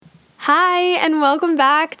Hi, and welcome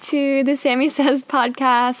back to the Sammi Says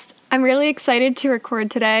podcast. I'm really excited to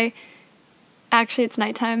record today. Actually, it's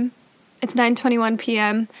nighttime. It's 9:21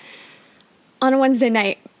 p.m. on a Wednesday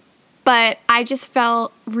night, but I just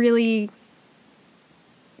felt really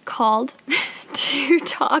called to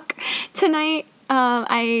talk tonight.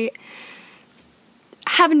 I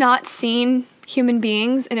have not seen human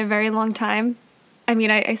beings in a very long time. I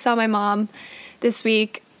mean, I saw my mom this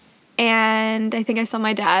week, and I think I saw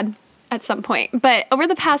my dad at some point. But over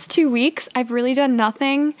the past 2 weeks, I've really done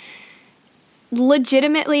nothing.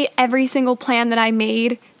 Legitimately, every single plan that I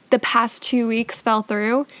made the past 2 weeks fell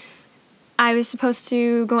through. I was supposed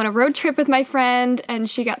to go on a road trip with my friend, and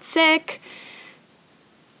she got sick.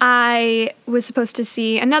 I was supposed to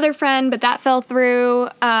see another friend, but that fell through.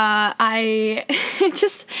 I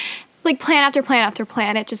just, plan after plan after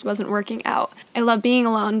plan, it just wasn't working out. I love being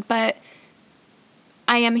alone, but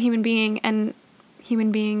I am a human being, and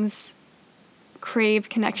human beings crave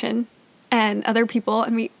connection and other people,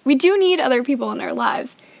 and we do need other people in our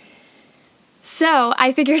lives. So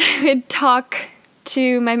I figured I would talk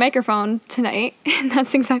to my microphone tonight, and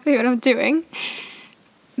that's exactly what I'm doing.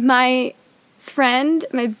 My friend,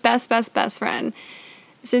 my best friend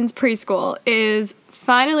since preschool, is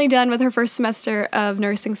finally done with her first semester of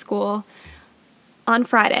nursing school on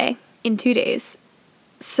Friday in 2 days.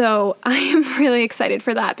 So I am really excited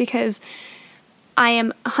for that because I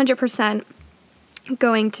am 100%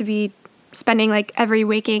 going to be spending every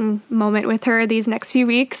waking moment with her these next few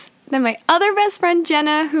weeks. Then my other best friend,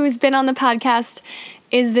 Jenna, who's been on the podcast,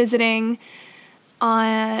 is visiting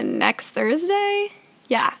on next Thursday.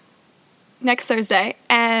 Yeah, next Thursday.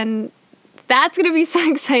 And that's going to be so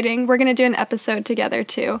exciting. We're going to do an episode together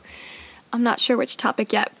too. I'm not sure which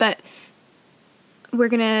topic yet, but we're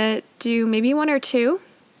going to do maybe one or two.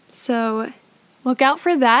 So look out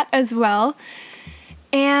for that as well.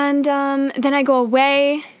 And then I go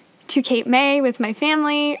away to Cape May with my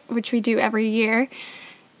family, which we do every year.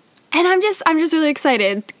 And I'm just really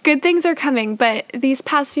excited. Good things are coming, but these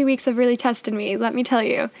past few weeks have really tested me, let me tell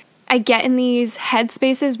you. I get in these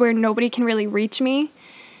headspaces where nobody can really reach me,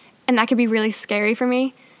 and that can be really scary for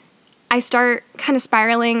me. I start kind of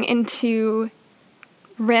spiraling into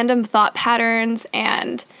random thought patterns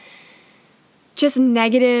and just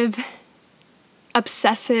negative,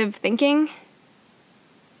 obsessive thinking.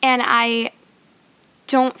 And I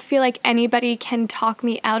don't feel like anybody can talk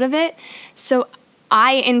me out of it. So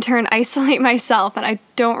I, in turn, isolate myself, and I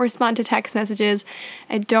don't respond to text messages.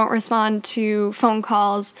 I don't respond to phone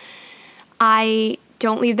calls. I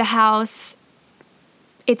don't leave the house.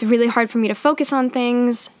 It's really hard for me to focus on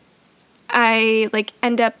things. I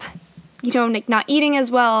end up, not eating as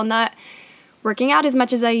well, not working out as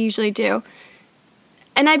much as I usually do.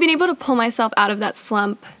 And I've been able to pull myself out of that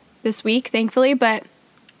slump this week, thankfully, but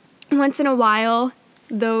once in a while,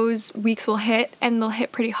 those weeks will hit, and they'll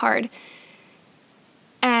hit pretty hard.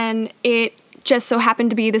 And it just so happened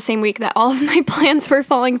to be the same week that all of my plans were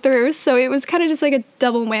falling through, so it was kind of just like a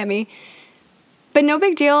double whammy. But no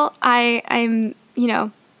big deal. I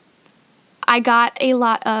got a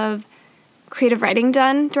lot of creative writing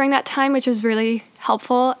done during that time, which was really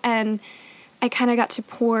helpful, and I kind of got to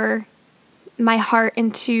pour my heart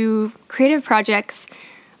into creative projects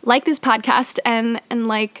like this podcast and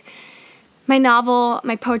like my novel,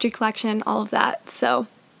 my poetry collection, all of that. So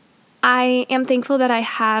I am thankful that I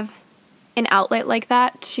have an outlet like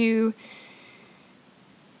that to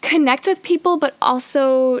connect with people, but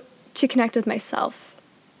also to connect with myself.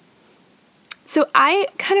 So I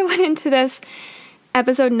kind of went into this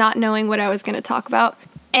episode not knowing what I was going to talk about,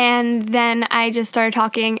 and then I just started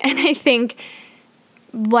talking, and I think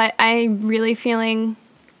what I'm really feeling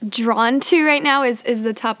drawn to right now is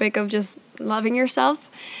the topic of just loving yourself.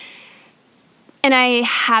 And I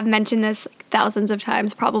have mentioned this thousands of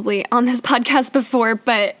times probably on this podcast before,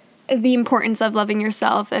 but the importance of loving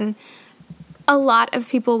yourself. And a lot of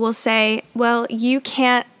people will say, well, you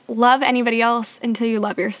can't love anybody else until you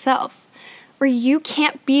love yourself, or you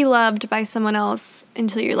can't be loved by someone else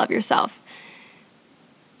until you love yourself.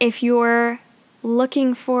 If you're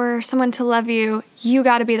looking for someone to love you, you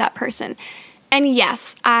got to be that person. And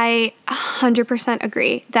yes, I 100%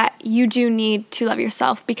 agree that you do need to love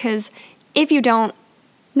yourself, because if you don't,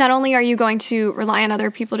 not only are you going to rely on other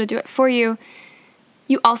people to do it for you,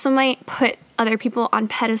 you also might put other people on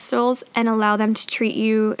pedestals and allow them to treat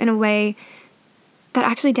you in a way that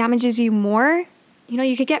actually damages you more.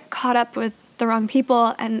 You could get caught up with the wrong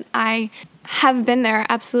people, and I have been there,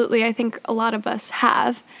 absolutely. I think a lot of us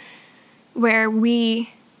have, where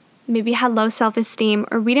we maybe had low self-esteem,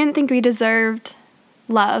 or we didn't think we deserved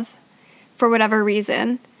love for whatever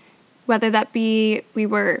reason, whether that be we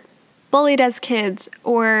were bullied as kids,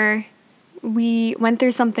 or we went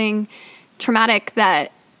through something traumatic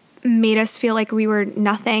that made us feel like we were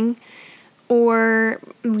nothing, or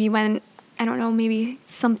we went, I don't know, maybe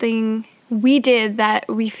something we did that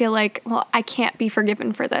we feel like, well, I can't be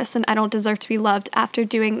forgiven for this and I don't deserve to be loved after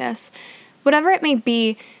doing this. Whatever it may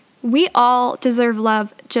be, we all deserve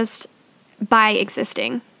love just by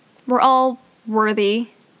existing. We're all worthy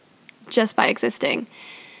just by existing.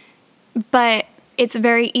 But it's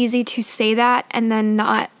very easy to say that and then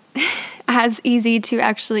not as easy to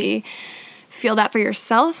actually feel that for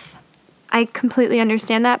yourself. I completely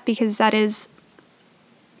understand that because that is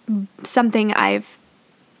something I've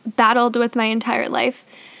battled with my entire life.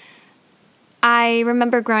 I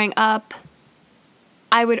remember growing up,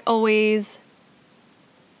 I would always,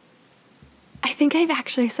 I think I've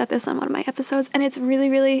actually said this on one of my episodes, and it's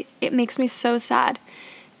really, it makes me so sad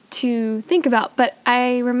to think about, but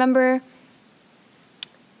I remember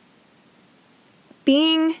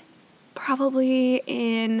being probably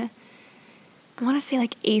in, I want to say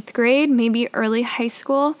like 8th grade, maybe early high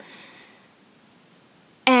school,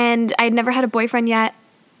 and I'd never had a boyfriend yet.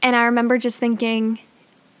 And I remember just thinking,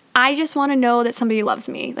 I just want to know that somebody loves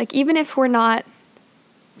me. Like, even if we're not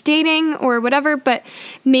dating or whatever, but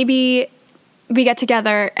maybe we get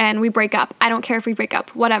together and we break up. I don't care if we break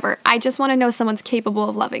up, whatever. I just want to know someone's capable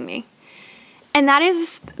of loving me. And that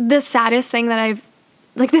is the saddest thing that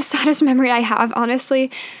the saddest memory I have, honestly,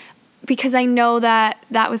 because I know that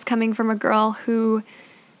that was coming from a girl who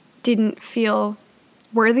didn't feel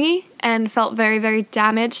worthy and felt very, very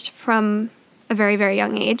damaged from a very, very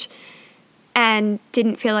young age, and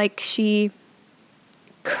didn't feel like she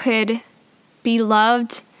could be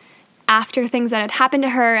loved after things that had happened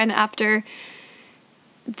to her and after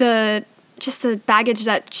the baggage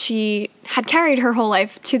that she had carried her whole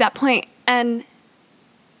life to that point. And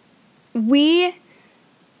we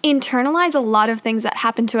internalize a lot of things that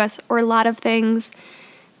happen to us, or a lot of things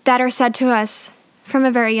that are said to us from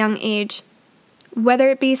a very young age, whether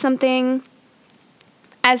it be something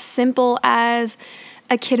as simple as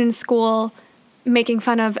a kid in school making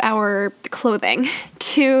fun of our clothing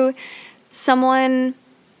to someone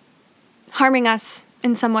harming us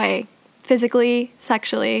in some way, physically,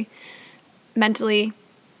 sexually, mentally,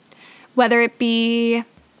 whether it be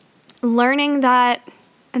learning that,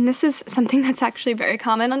 and this is something that's actually very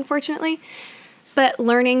common, unfortunately, but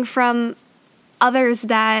learning from others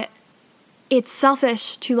that it's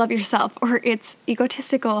selfish to love yourself, or it's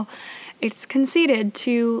egotistical, it's conceited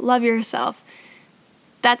to love yourself.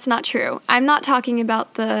 That's not true. I'm not talking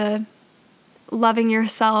about the loving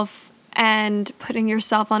yourself and putting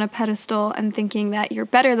yourself on a pedestal and thinking that you're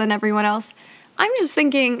better than everyone else. I'm just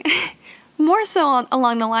thinking more so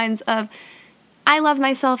along the lines of, I love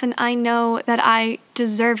myself and I know that I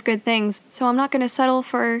deserve good things, so I'm not going to settle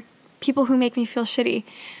for people who make me feel shitty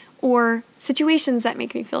or situations that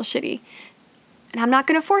make me feel shitty. And I'm not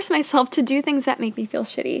going to force myself to do things that make me feel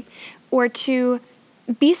shitty, or to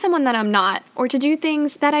be someone that I'm not, or to do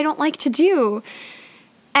things that I don't like to do.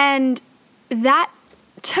 And that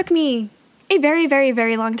took me a very, very,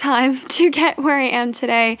 very long time to get where I am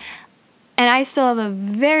today. And I still have a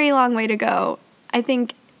very long way to go. I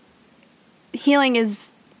think healing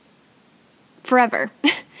is forever.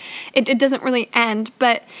 It doesn't really end,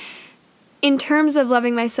 but in terms of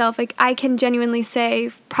loving myself, like, I can genuinely say,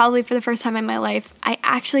 probably for the first time in my life, I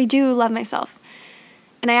actually do love myself.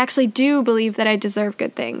 And I actually do believe that I deserve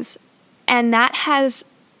good things. And that has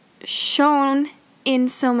shown in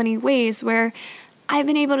so many ways where I've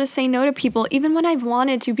been able to say no to people, even when I've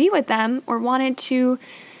wanted to be with them or wanted to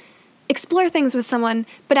explore things with someone,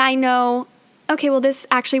 but I know, okay, well, this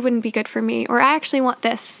actually wouldn't be good for me, or I actually want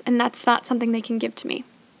this, and that's not something they can give to me.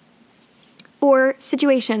 Or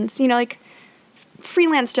situations, like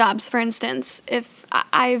freelance jobs, for instance. If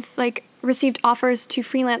I've received offers to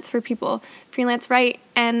freelance for people, freelance write,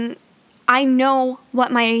 and I know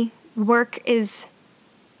what my work is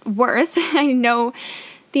worth. I know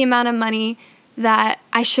the amount of money that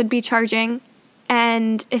I should be charging,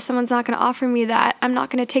 and if someone's not going to offer me that, I'm not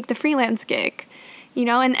going to take the freelance gig,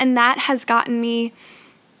 and that has gotten me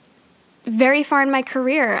very far in my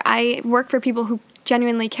career. I work for people who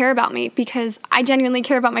genuinely care about me because I genuinely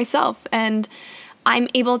care about myself, and I'm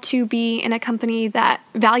able to be in a company that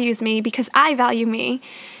values me because I value me.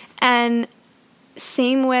 And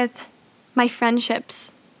same with my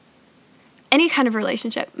friendships. Any kind of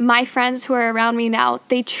relationship. My friends who are around me now,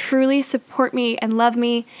 they truly support me and love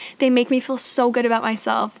me. They make me feel so good about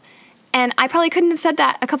myself. And I probably couldn't have said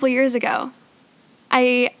that a couple years ago.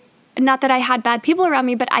 Not that I had bad people around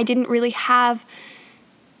me, but I didn't really have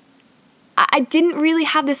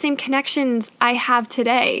the same connections I have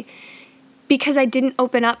today. because I didn't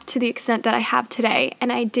open up to the extent that I have today,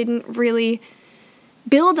 and I didn't really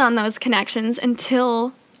build on those connections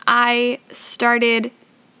until I started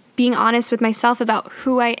being honest with myself about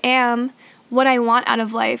who I am, what I want out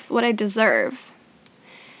of life, what I deserve.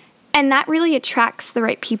 And that really attracts the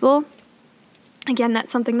right people. Again,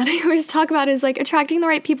 that's something that I always talk about, is like attracting the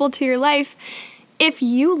right people to your life. If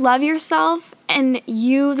you love yourself and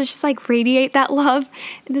you just like radiate that love,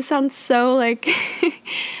 this sounds so like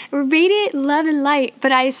radiate love and light,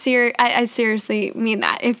 but I seriously mean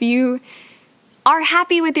that. If you are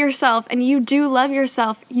happy with yourself and you do love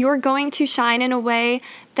yourself, you're going to shine in a way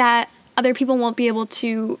that other people won't be able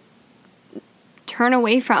to turn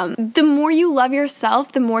away from. The more you love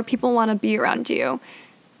yourself, the more people want to be around you.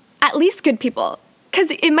 At least good people. Because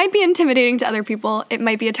it might be intimidating to other people. It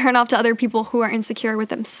might be a turnoff to other people who are insecure with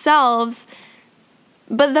themselves.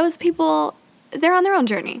 But those people, they're on their own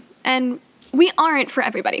journey. And we aren't for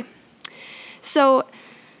everybody. So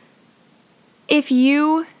if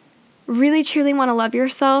you really truly want to love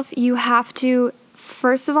yourself, you have to,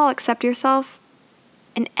 first of all, accept yourself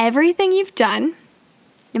and everything you've done,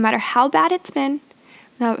 no matter how bad it's been,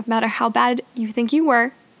 no matter how bad you think you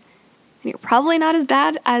were. And you're probably not as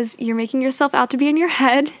bad as you're making yourself out to be in your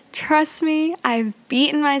head. Trust me, I've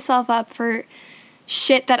beaten myself up for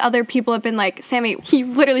shit that other people have been like, Sammy, you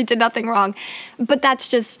literally did nothing wrong. But that's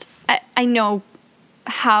just, I know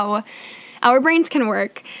how our brains can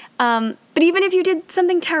work. But even if you did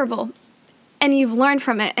something terrible and you've learned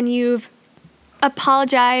from it and you've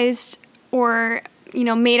apologized or,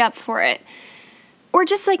 made up for it, or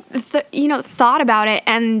just like, thought about it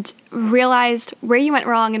and realized where you went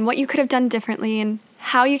wrong and what you could have done differently and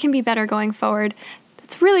how you can be better going forward.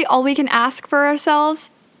 That's really all we can ask for ourselves.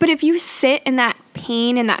 But if you sit in that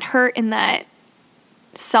pain and that hurt and that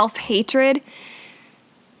self-hatred,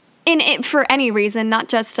 in it for any reason, not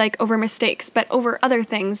just like over mistakes, but over other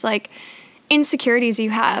things like insecurities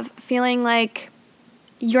you have, feeling like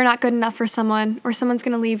you're not good enough for someone or someone's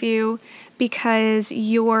going to leave you because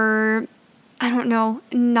you're,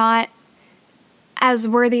 not as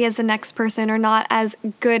worthy as the next person or not as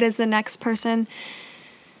good as the next person.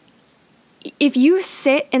 If you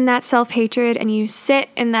sit in that self-hatred and you sit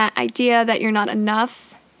in that idea that you're not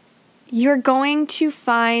enough, you're going to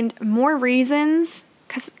find more reasons,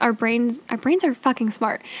 because our brains are fucking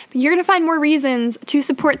smart, but you're going to find more reasons to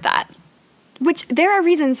support that, which there are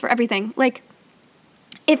reasons for everything. Like,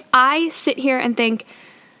 if I sit here and think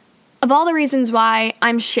of all the reasons why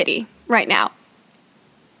I'm shitty right now,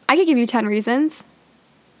 I could give you 10 reasons.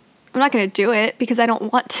 I'm not going to do it because I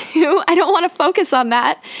don't want to. I don't want to focus on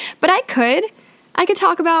that. But I could. I could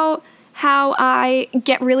talk about how I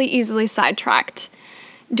get really easily sidetracked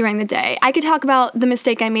during the day. I could talk about the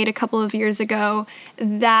mistake I made a couple of years ago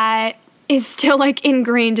that is still like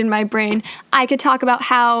ingrained in my brain. I could talk about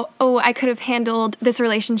how, I could have handled this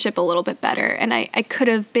relationship a little bit better and I could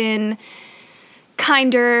have been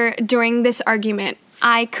kinder during this argument.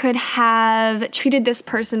 I could have treated this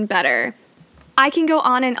person better. I can go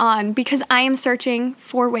on and on because I am searching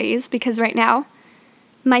for ways, because right now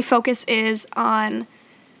my focus is on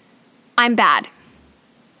I'm bad.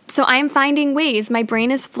 So I'm finding ways, my brain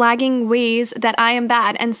is flagging ways that I am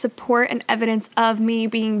bad and support and evidence of me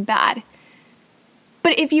being bad.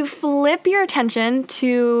 But if you flip your attention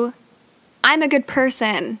to I'm a good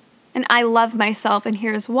person and I love myself and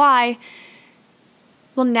here's why,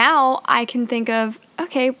 well, now I can think of,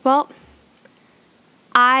 okay, well,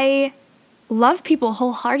 I love people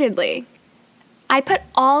wholeheartedly. I put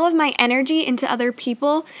all of my energy into other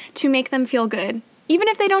people to make them feel good, even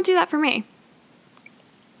if they don't do that for me.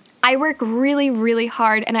 I work really, really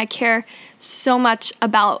hard and I care so much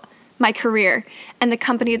about my career and the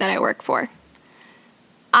company that I work for.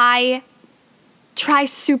 I try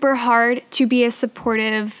super hard to be a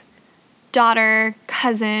supportive daughter,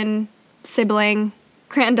 cousin, sibling,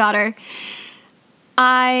 granddaughter.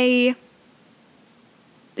 I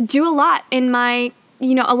do a lot in my,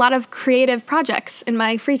 a lot of creative projects in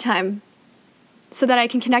my free time so that I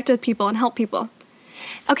can connect with people and help people.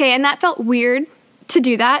 Okay, and that felt weird to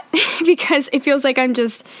do that because it feels like I'm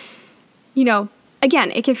just,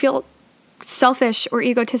 again, it can feel selfish or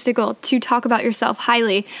egotistical to talk about yourself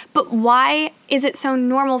highly, but why is it so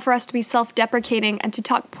normal for us to be self-deprecating and to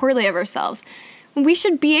talk poorly of ourselves? We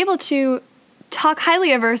should be able to talk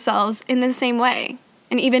highly of ourselves in the same way,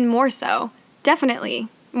 and even more so, definitely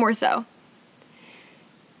more so.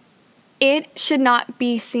 It should not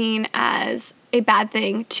be seen as a bad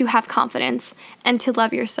thing to have confidence and to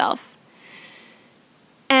love yourself.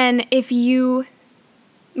 And if you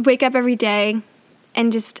wake up every day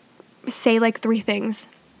and just say like 3 things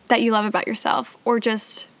that you love about yourself, or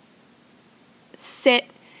just sit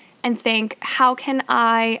and think, what can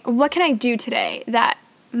I do today that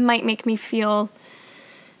might make me feel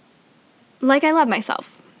like I love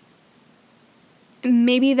myself?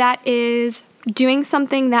 Maybe that is doing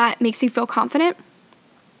something that makes you feel confident.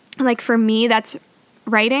 Like for me, that's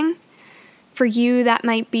writing. For you, that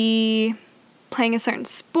might be playing a certain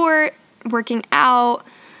sport, working out,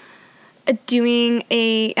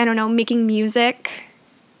 making music,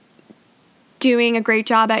 doing a great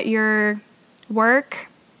job at your work,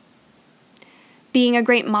 being a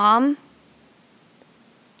great mom,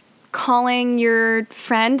 calling your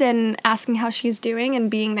friend and asking how she's doing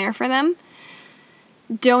and being there for them,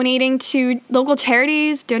 donating to local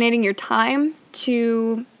charities, donating your time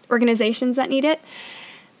to organizations that need it.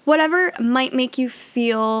 Whatever might make you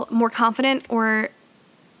feel more confident or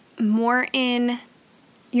more in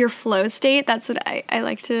your flow state. That's what I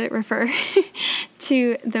like to refer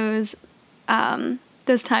to those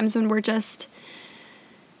times when we're just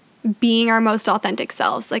being our most authentic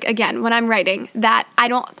selves. Like, again, when I'm writing, that I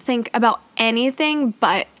don't think about anything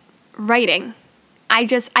but writing.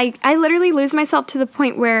 I literally lose myself to the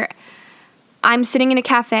point where I'm sitting in a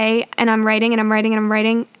cafe and I'm writing and I'm writing and I'm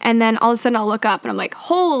writing, and then all of a sudden I'll look up and I'm like,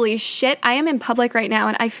 holy shit, I am in public right now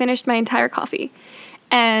and I finished my entire coffee.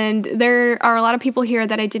 And there are a lot of people here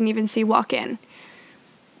that I didn't even see walk in.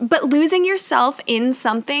 But losing yourself in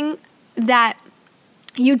something that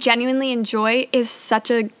you genuinely enjoy is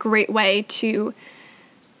such a great way to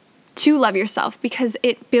love yourself, because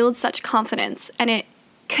it builds such confidence and it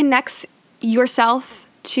connects yourself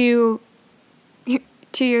to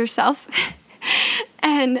yourself.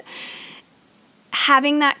 And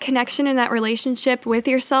having that connection and that relationship with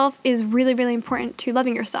yourself is really, really important to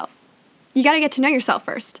loving yourself. You got to get to know yourself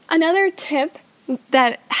first. Another tip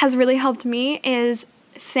that has really helped me is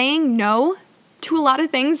saying no to a lot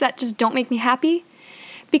of things that just don't make me happy,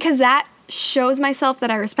 because that shows myself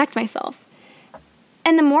that I respect myself.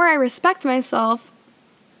 And the more I respect myself,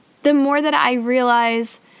 the more that I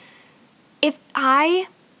realize if I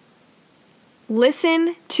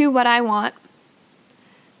listen to what I want,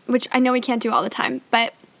 which I know we can't do all the time,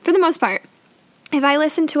 but for the most part, if I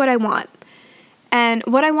listen to what I want, and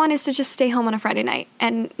what I want is to just stay home on a Friday night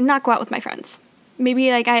and not go out with my friends.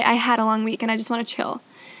 Maybe like I had a long week and I just want to chill.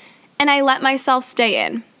 And I let myself stay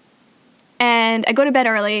in. And I go to bed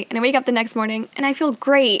early and I wake up the next morning and I feel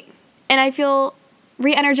great. And I feel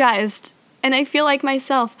re-energized. And I feel like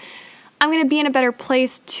myself. I'm going to be in a better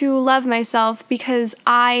place to love myself because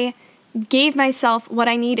I gave myself what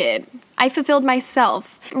I needed. I fulfilled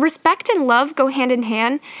myself. Respect and love go hand in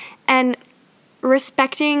hand. And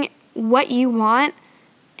respecting what you want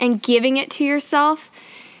and giving it to yourself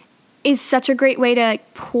is such a great way to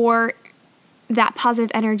pour that positive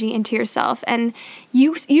energy into yourself. And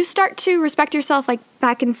you start to respect yourself like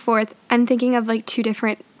back and forth. I'm thinking of like two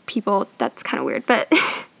different people. That's kind of weird, but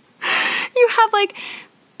you have like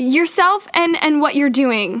yourself and what you're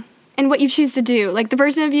doing and what you choose to do, like the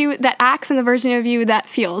version of you that acts and the version of you that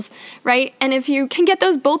feels, right? And if you can get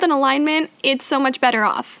those both in alignment, it's so much better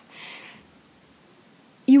off.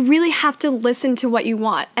 You really have to listen to what you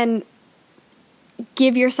want and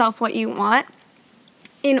give yourself what you want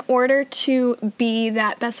in order to be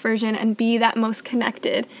that best version and be that most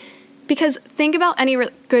connected. Because think about any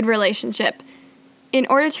good relationship. In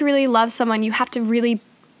order to really love someone, you have to really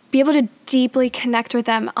be able to deeply connect with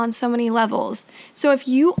them on so many levels. So if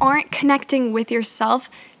you aren't connecting with yourself,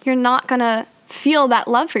 you're not going to feel that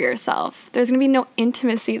love for yourself. There's going to be no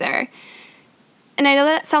intimacy there. And I know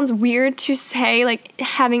that sounds weird to say, like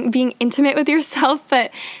being intimate with yourself,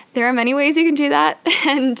 but there are many ways you can do that.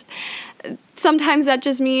 And sometimes that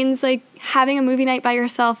just means like having a movie night by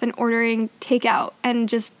yourself and ordering takeout and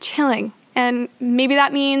just chilling. And maybe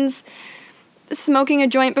that means smoking a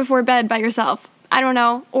joint before bed by yourself. I don't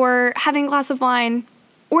know. Or having a glass of wine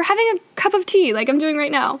or having a cup of tea like I'm doing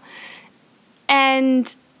right now.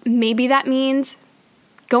 And maybe that means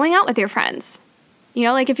going out with your friends. You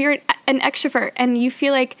know, like if you're an extrovert and you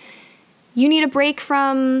feel like you need a break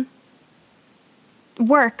from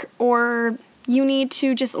work or you need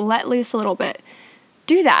to just let loose a little bit,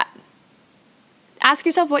 do that. Ask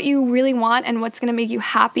yourself what you really want and what's going to make you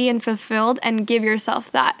happy and fulfilled, and give yourself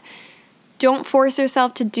that. Don't force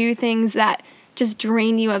yourself to do things that just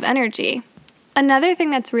drain you of energy. Another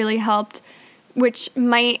thing that's really helped, which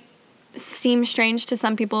might seem strange to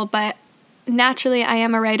some people, but naturally, I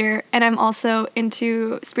am a writer, and I'm also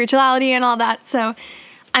into spirituality and all that, so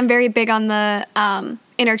I'm very big on the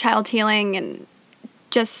inner child healing and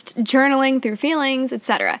just journaling through feelings,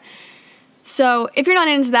 etc. So if you're not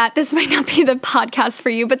into that, this might not be the podcast for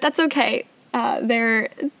you, but that's okay.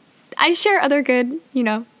 I I share other good,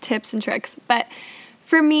 tips and tricks. But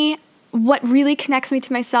for me, what really connects me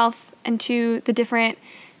to myself and to the different,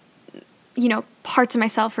 parts of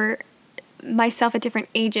myself or myself at different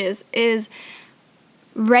ages is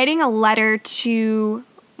writing a letter to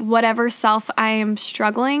whatever self I am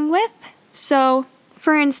struggling with. So,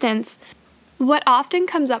 for instance, what often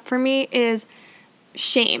comes up for me is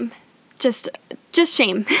shame. Just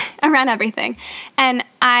shame around everything. And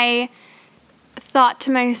I thought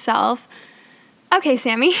to myself, okay,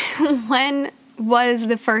 Sammi, when was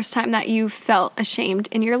the first time that you felt ashamed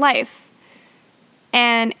in your life?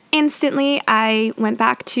 And instantly I went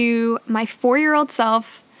back to my 4-year-old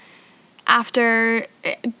self after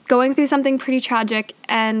going through something pretty tragic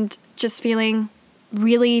and just feeling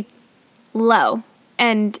really low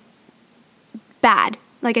and bad.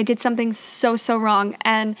 Like I did something so wrong,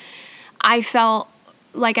 and I felt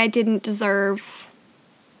like I didn't deserve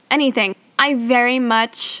anything. I very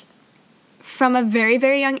much, from a very,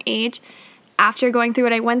 very young age, after going through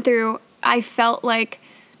what I went through, I felt like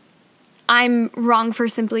I'm wrong for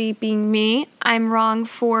simply being me. I'm wrong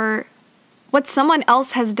for what someone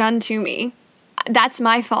else has done to me. That's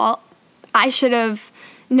my fault. I should have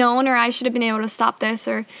known, or I should have been able to stop this,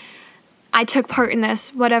 or I took part in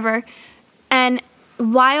this, whatever. And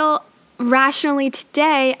while rationally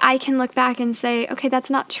today I can look back and say, okay, that's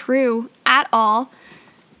not true at all,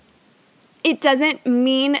 it doesn't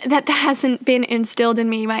mean that hasn't been instilled in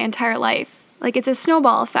me my entire life. Like, it's a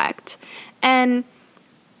snowball effect. And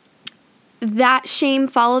that shame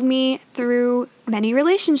followed me through many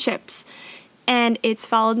relationships. And it's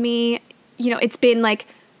followed me, it's been like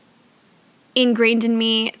ingrained in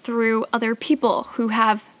me through other people who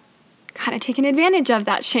have kind of taken advantage of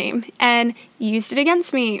that shame and used it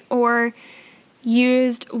against me, or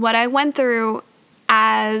used what I went through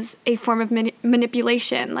as a form of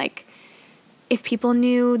manipulation. Like, if people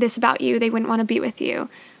knew this about you, they wouldn't want to be with you.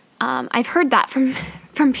 I've heard that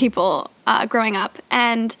from people growing up,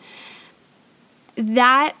 and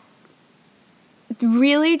that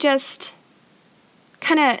really just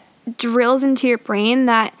kind of drills into your brain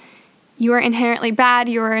that you are inherently bad,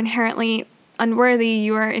 you are inherently unworthy,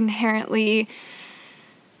 you are inherently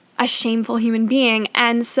a shameful human being.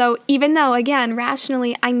 And so even though, again,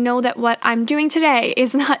 rationally, I know that what I'm doing today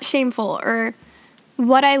is not shameful, or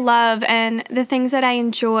what I love and the things that I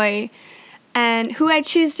enjoy and who I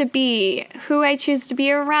choose to be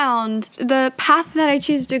around, the path that I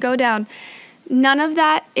choose to go down, none of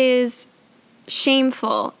that is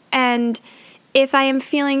shameful. And if I am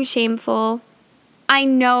feeling shameful, I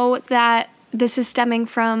know that this is stemming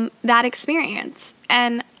from that experience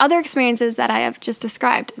and other experiences that I have just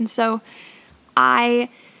described. And so I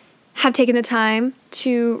have taken the time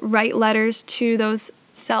to write letters to those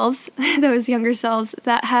selves, those younger selves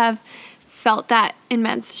that have felt that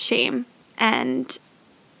immense shame, and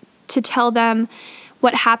to tell them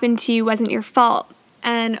what happened to you wasn't your fault,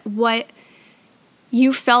 and what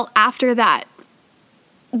you felt after that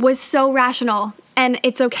was so rational, and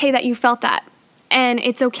it's okay that you felt that. And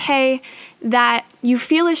it's okay that you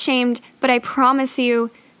feel ashamed, but I promise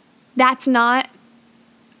you that's not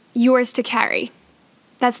yours to carry.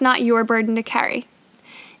 That's not your burden to carry.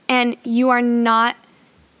 And you are not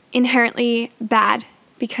inherently bad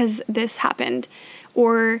because this happened,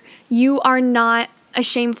 or you are not a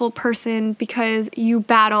shameful person because you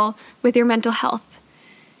battle with your mental health.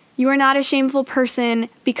 You are not a shameful person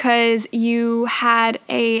because you had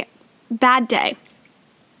a bad day,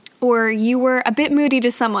 or you were a bit moody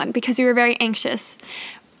to someone because you were very anxious.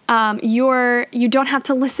 You don't have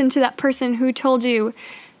to listen to that person who told you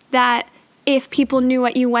that if people knew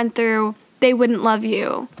what you went through, they wouldn't love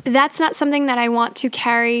you. That's not something that I want to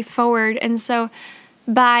carry forward. And so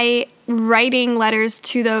by writing letters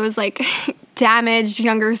to those like damaged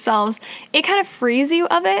younger selves, it kind of frees you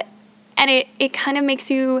of it. And it kind of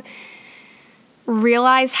makes you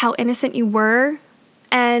realize how innocent you were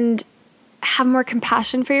and have more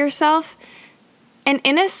compassion for yourself. And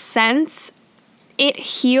in a sense, it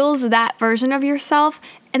heals that version of yourself,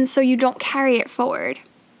 and so you don't carry it forward.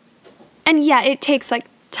 And yeah, it takes like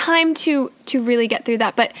time to really get through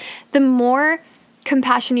that, but the more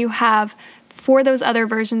compassion you have for those other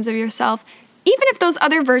versions of yourself, even if those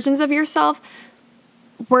other versions of yourself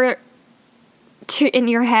were in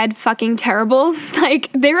your head fucking terrible, like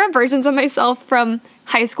there are versions of myself from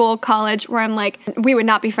high school, college, where I'm like, we would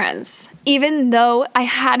not be friends. Even though I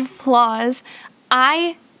had flaws,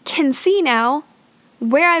 I can see now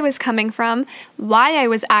where I was coming from, why I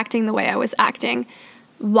was acting the way I was acting,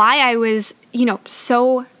 why I was,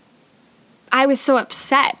 so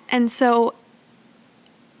upset and so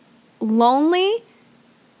lonely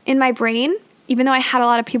in my brain, even though I had a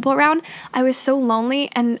lot of people around, I was so lonely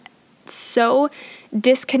and so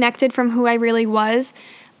disconnected from who I really was.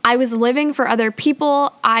 I was living for other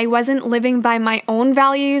people. I wasn't living by my own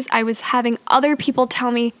values. I was having other people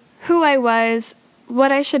tell me who I was, what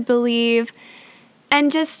I should believe,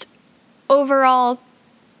 and just overall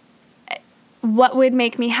what would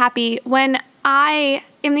make me happy when I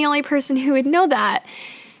am the only person who would know that.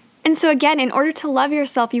 And so again, in order to love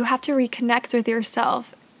yourself, you have to reconnect with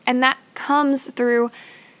yourself. And that comes through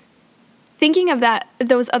thinking of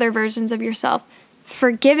those other versions of yourself,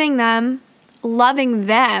 forgiving them, loving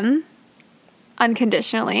them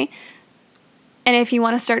unconditionally. And if you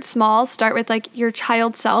want to start small, start with like your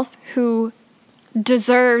child self who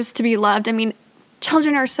deserves to be loved. I mean,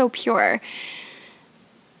 children are so pure.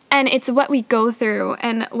 And it's what we go through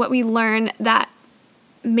and what we learn that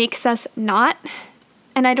makes us not.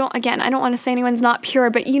 And I don't want to say anyone's not pure,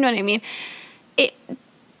 but you know what I mean.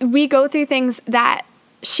 We go through things that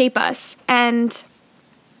shape us. And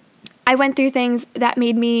I went through things that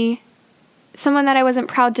made me someone that I wasn't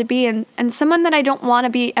proud to be and someone that I don't want to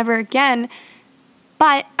be ever again.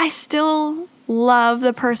 But I still love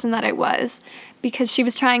the person that I was because she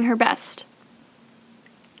was trying her best.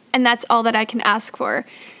 And that's all that I can ask for.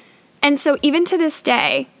 And so even to this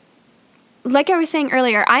day, like I was saying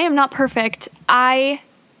earlier, I am not perfect. I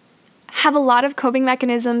have a lot of coping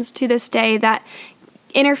mechanisms to this day that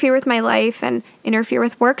interfere with my life and interfere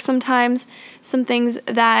with work sometimes. Some things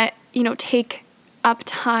that, take up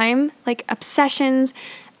time, like obsessions,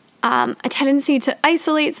 a tendency to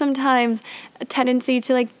isolate sometimes, a tendency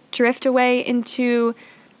to drift away into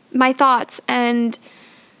my thoughts and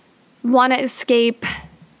want to escape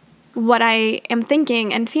what I am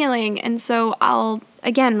thinking and feeling. And so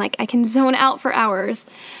I can zone out for hours,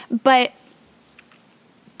 but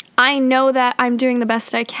I know that I'm doing the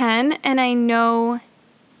best I can, and I know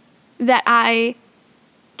that I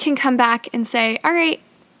can come back and say, all right,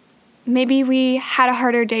 maybe we had a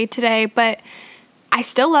harder day today, but I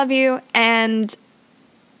still love you, and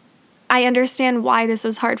I understand why this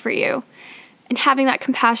was hard for you. And having that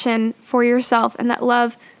compassion for yourself and that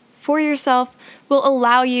love for yourself will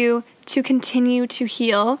allow you to continue to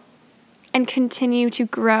heal and continue to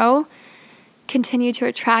grow, continue to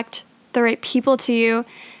attract the right people to you,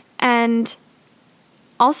 and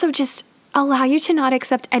also just allow you to not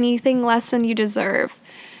accept anything less than you deserve.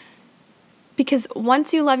 Because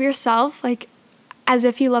once you love yourself, as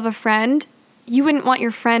if you love a friend, you wouldn't want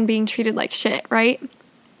your friend being treated like shit, right?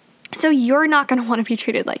 So you're not going to want to be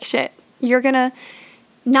treated like shit. You're going to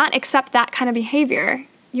not accept that kind of behavior.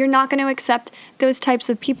 You're not going to accept those types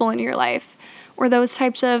of people in your life or those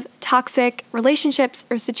types of toxic relationships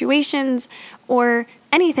or situations or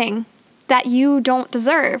anything that you don't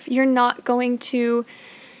deserve. You're not going to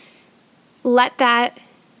let that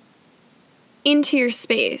into your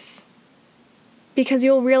space because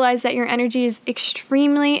you'll realize that your energy is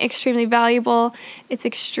extremely, extremely valuable. It's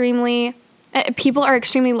people are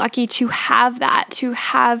extremely lucky to have that, to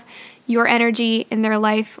have your energy in their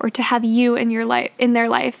life or to have you in their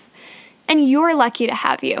life. And you're lucky to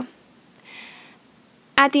have you.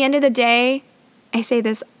 At the end of the day, I say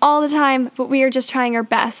this all the time, but we are just trying our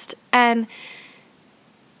best. And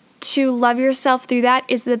to love yourself through that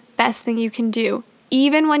is the best thing you can do.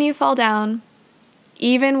 Even when you fall down,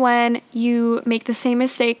 even when you make the same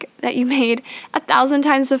mistake that you made 1,000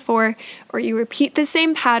 times before, or you repeat the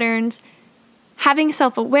same patterns, having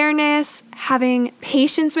self-awareness, having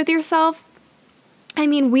patience with yourself. I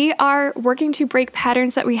mean, we are working to break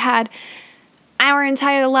patterns that we had our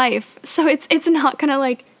entire life. So it's not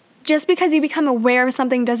gonna just because you become aware of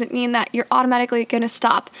something doesn't mean that you're automatically gonna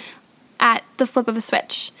stop at the flip of a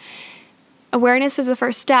switch. Awareness is the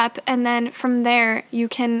first step, and then from there you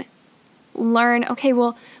can learn, okay,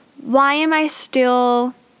 well, why am I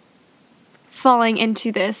still falling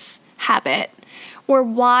into this habit? Or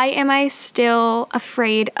why am I still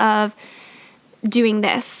afraid of doing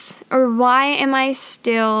this? Or why am I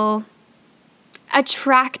still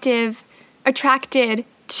attracted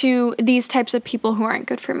to these types of people who aren't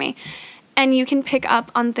good for me? And you can pick up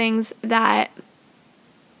on things that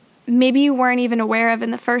maybe you weren't even aware of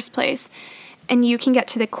in the first place. And you can get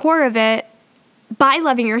to the core of it by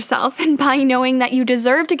loving yourself and by knowing that you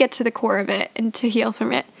deserve to get to the core of it and to heal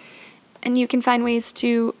from it. And you can find ways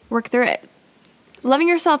to work through it. Loving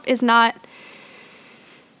yourself is not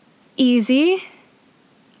easy.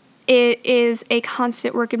 It is a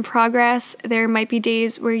constant work in progress. There might be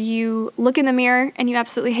days where you look in the mirror and you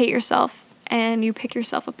absolutely hate yourself and you pick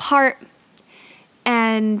yourself apart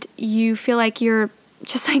and you feel like you're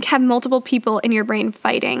just have multiple people in your brain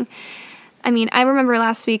fighting. I mean, I remember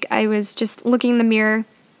last week I was just looking in the mirror.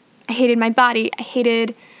 I hated my body. I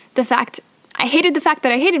hated the fact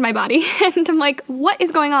that I hated my body. And I'm like, what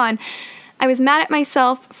is going on? I was mad at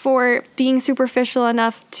myself for being superficial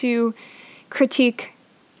enough to critique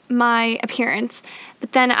my appearance.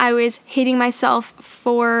 But then I was hating myself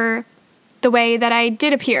for the way that I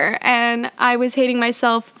did appear. And I was hating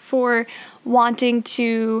myself for wanting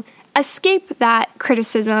to escape that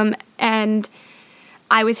criticism. And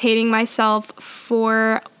I was hating myself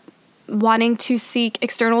for wanting to seek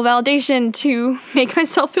external validation to make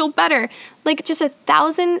myself feel better. Like just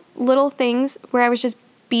 1,000 little things where I was just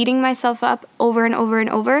beating myself up over and over and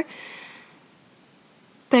over.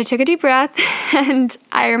 But I took a deep breath and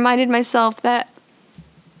I reminded myself that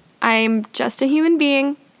I'm just a human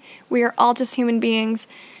being. We are all just human beings,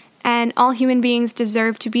 and all human beings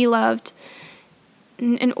deserve to be loved.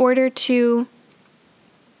 In order to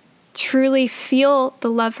truly feel the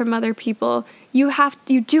love from other people, you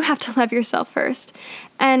do have to love yourself first.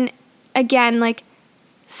 And again, like,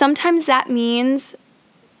 sometimes that means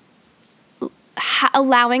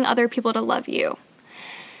allowing other people to love you.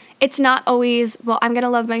 It's not always, well, I'm going to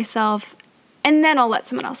love myself and then I'll let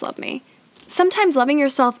someone else love me. Sometimes loving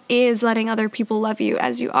yourself is letting other people love you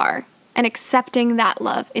as you are and accepting that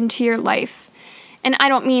love into your life. And I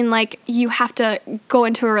don't mean like you have to go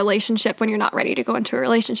into a relationship when you're not ready to go into a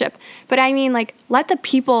relationship, but I mean like let the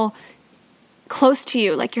people close to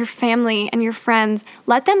you, like your family and your friends,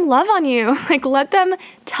 let them love on you. Like let them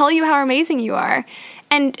tell you how amazing you are.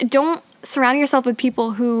 And don't surround yourself with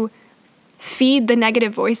people who feed the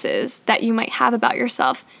negative voices that you might have about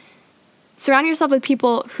yourself. Surround yourself with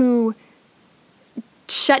people who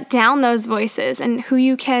shut down those voices and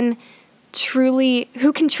who can truly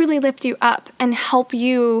lift you up and help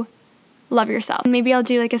you love yourself. Maybe I'll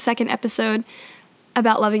do like a second episode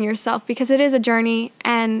about loving yourself because it is a journey,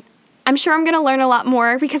 and I'm sure I'm going to learn a lot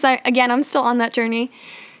more because I'm still on that journey.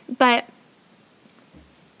 But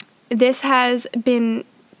these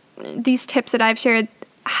tips that I've shared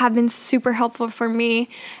have been super helpful for me,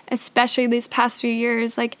 especially these past few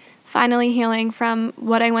years, like finally healing from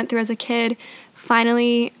what I went through as a kid,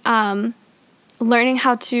 finally learning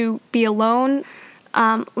how to be alone,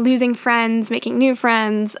 losing friends, making new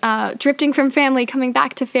friends, drifting from family, coming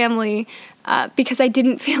back to family, because I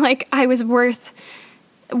didn't feel like I was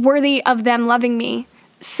worthy of them loving me.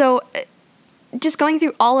 So just going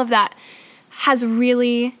through all of that has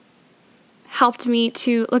really helped me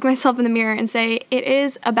to look myself in the mirror and say, it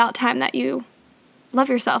is about time that you love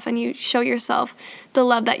yourself and you show yourself the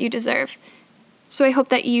love that you deserve. So I hope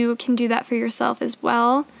that you can do that for yourself as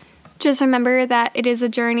well. Just remember that it is a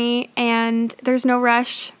journey and there's no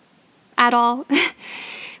rush at all.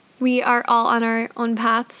 We are all on our own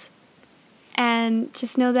paths. And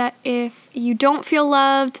just know that if you don't feel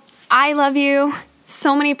loved, I love you.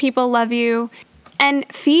 So many people love you. And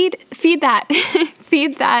feed that.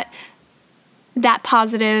 Feed that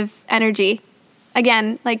positive energy.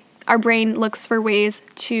 Again, like our brain looks for ways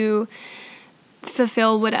to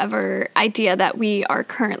fulfill whatever idea that we are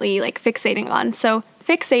currently like fixating on. So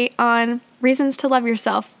fixate on reasons to love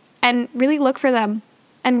yourself and really look for them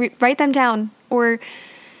and write them down or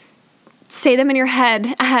say them in your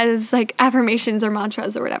head as like affirmations or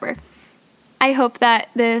mantras or whatever. I hope that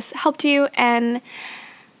this helped you, and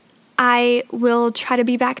I will try to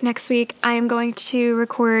be back next week. I am going to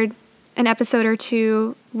record an episode or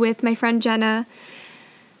two with my friend Jenna.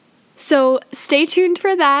 So stay tuned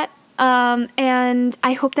for that. And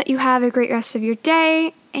I hope that you have a great rest of your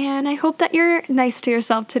day. And I hope that you're nice to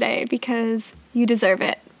yourself today because you deserve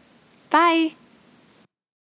it. Bye.